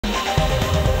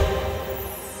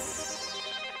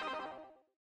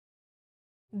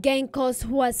Geingos,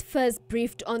 who was first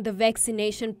briefed on the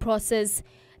vaccination process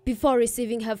before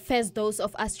receiving her first dose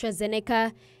of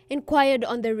AstraZeneca, inquired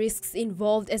on the risks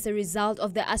involved as a result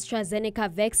of the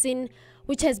AstraZeneca vaccine,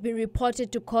 which has been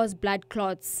reported to cause blood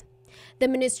clots. The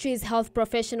ministry's health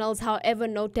professionals, however,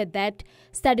 noted that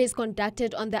studies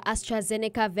conducted on the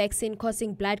AstraZeneca vaccine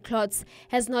causing blood clots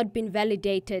has not been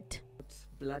validated.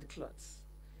 Blood clots,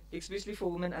 especially for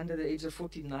women under the age of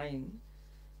 49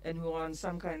 and who are on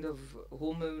some kind of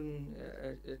hormone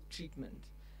treatment.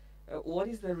 What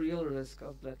is the real risk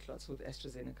of blood clots with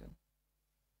AstraZeneca?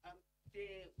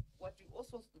 What you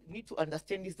also need to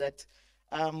understand is that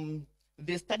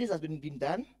the studies have been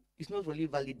done. It's not really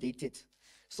validated.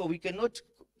 So we cannot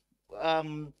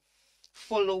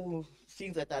follow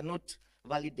things that are not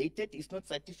validated. It's not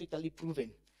scientifically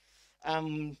proven.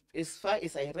 As far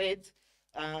as I read,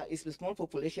 it's a small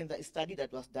population that study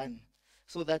that was done.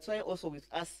 So that's why also with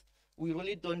us, we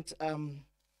really don't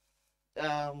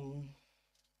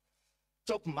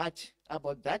talk much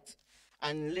about that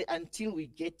until we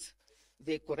get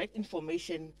the correct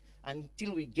information,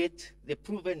 until we get the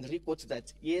proven records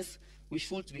that, yes, we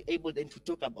should be able then to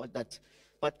talk about that.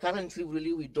 But currently,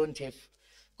 really, we don't have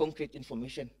concrete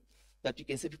information that we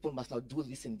can say people must not do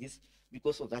this and this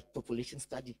because of that population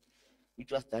study,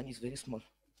 which was done, is very small.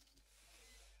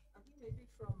 I think maybe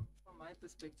from my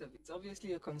perspective, it's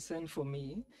obviously a concern for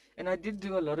me, and I did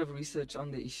do a lot of research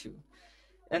on the issue.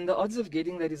 And the odds of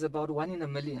getting that is about 1 in a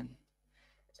million.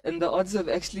 And the odds of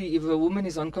actually, if a woman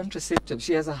is on contraceptives,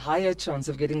 she has a higher chance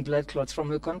of getting blood clots from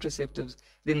her contraceptives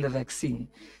than the vaccine.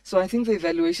 So I think the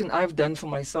evaluation I've done for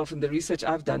myself and the research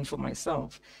I've done for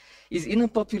myself is in a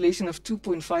population of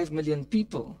 2.5 million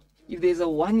people, if there's a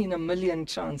 1 in a million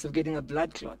chance of getting a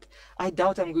blood clot, I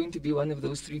doubt I'm going to be one of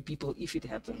those 3 people if it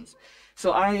happens.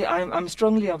 So I'm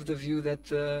strongly of the view that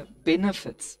the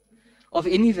benefits of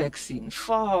any vaccine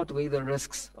far outweigh the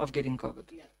risks of getting COVID.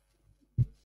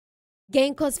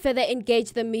 Geingos further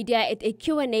engaged the media at a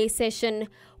Q&A session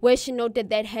where she noted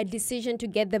that her decision to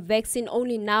get the vaccine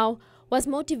only now was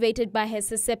motivated by her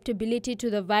susceptibility to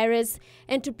the virus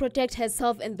and to protect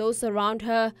herself and those around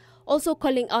her, also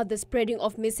calling out the spreading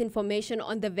of misinformation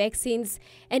on the vaccines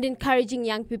and encouraging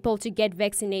young people to get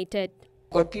vaccinated.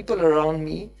 Got people around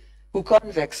me who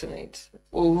can't vaccinate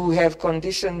or who have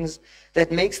conditions that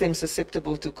makes them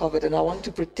susceptible to COVID, and I want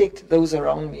to protect those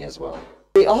around me as well.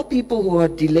 There are people who are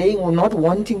delaying or not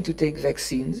wanting to take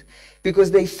vaccines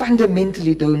because they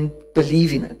fundamentally don't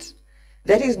believe in it.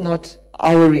 That is not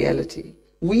our reality.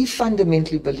 We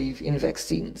fundamentally believe in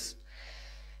vaccines.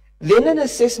 Then an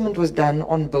assessment was done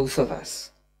on both of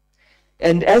us.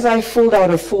 And as I filled out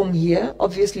a form here,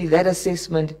 obviously that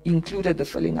assessment included the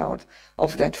filling out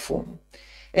of that form.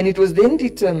 And it was then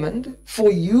determined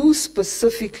for you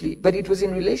specifically, but it was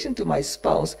in relation to my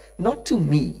spouse, not to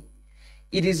me.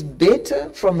 It is better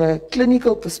from a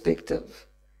clinical perspective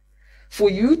for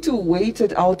you to wait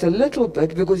it out a little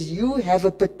bit because you have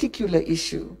a particular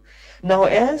issue. Now,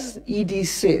 as ED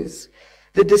says,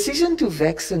 the decision to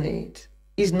vaccinate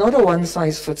is not a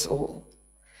one-size-fits-all.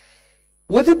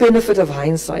 With the benefit of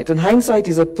hindsight, and hindsight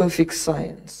is a perfect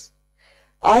science,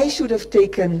 I should have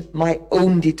taken my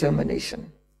own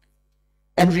determination.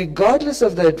 And regardless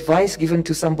of the advice given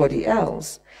to somebody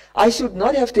else, I should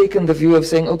not have taken the view of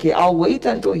saying, okay, I'll wait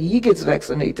until he gets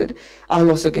vaccinated, I'll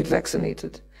also get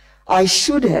vaccinated. I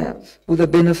should have, with the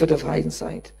benefit of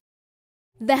hindsight.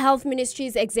 The Health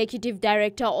Ministry's Executive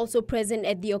Director, also present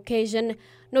at the occasion,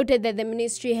 noted that the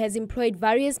ministry has employed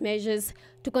various measures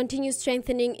to continue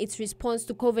strengthening its response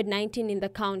to COVID-19 in the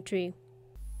country.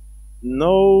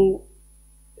 No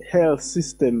health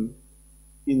system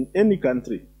in any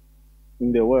country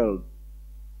in the world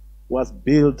was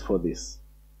built for this.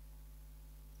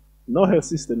 No health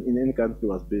system in any country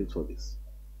was built for this.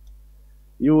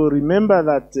 You will remember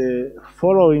that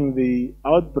following the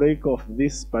outbreak of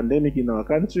this pandemic in our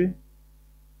country,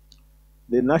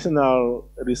 the national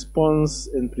response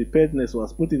and preparedness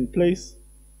was put in place,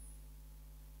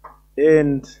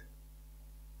 and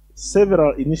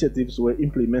several initiatives were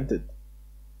implemented,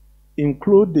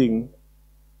 including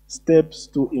steps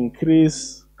to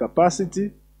increase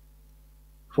capacity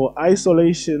for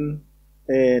isolation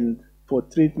and for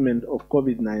treatment of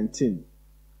COVID-19.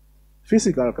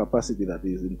 Physical capacity, that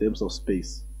is, in terms of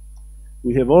space.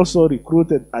 We have also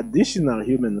recruited additional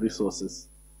human resources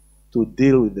to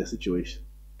deal with the situation.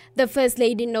 The First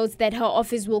Lady notes that her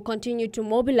office will continue to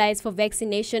mobilize for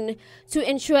vaccination to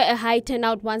ensure a high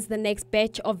turnout once the next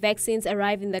batch of vaccines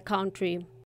arrive in the country.